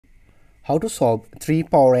How to solve 3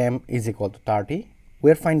 power m is equal to 30.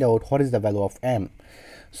 We'll find out what is the value of m.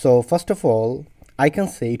 So first of all, I can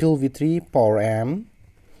say it will be 3 power m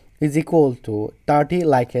is equal to 30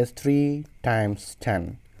 like as 3 times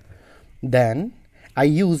 10. Then I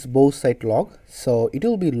use both side log, so it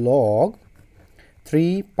will be log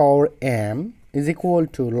 3 power m is equal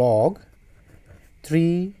to log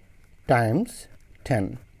 3 times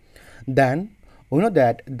 10. Then we know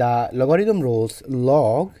that the logarithm rules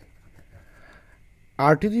log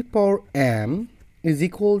r to the power m is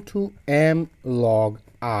equal to m log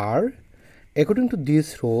r. According to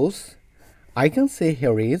these rules, I can say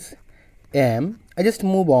here is m. I just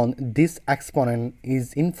move on, this exponent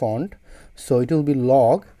is in front, so it will be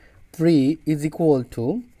log 3 is equal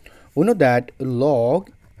to, we know that log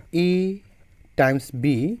a times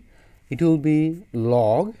b, it will be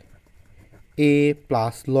log a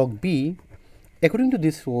plus log b. According to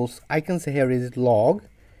these rules, I can say here is log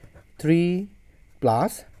 3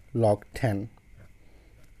 plus log 10.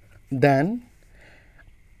 Then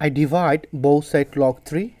I divide both sides log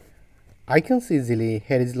 3. I can see easily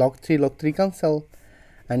here is log 3 cancel,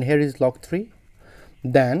 and here is log 3.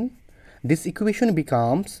 Then this equation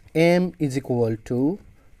becomes m is equal to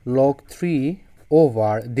log 3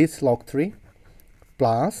 over this log 3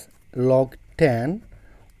 plus log 10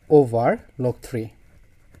 over log 3.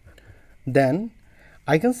 Then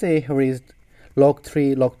I can say here is log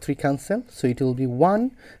 3 cancel, so it will be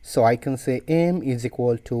 1. So I can say m is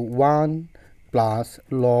equal to 1 plus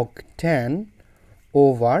log 10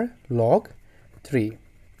 over log 3.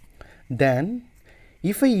 Then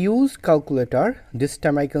if I use calculator, this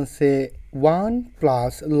time I can say 1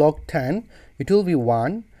 plus log 10, it will be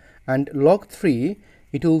 1, and log 3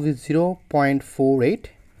 it will be 0.48.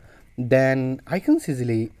 Then I can see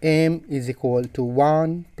easily m is equal to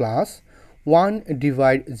 1 plus 1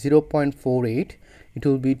 divide 0.48, it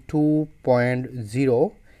will be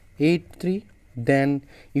 2.083. Then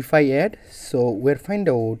if I add, so we'll find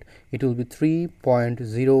out it will be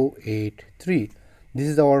 3.083. This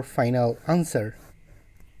is our final answer.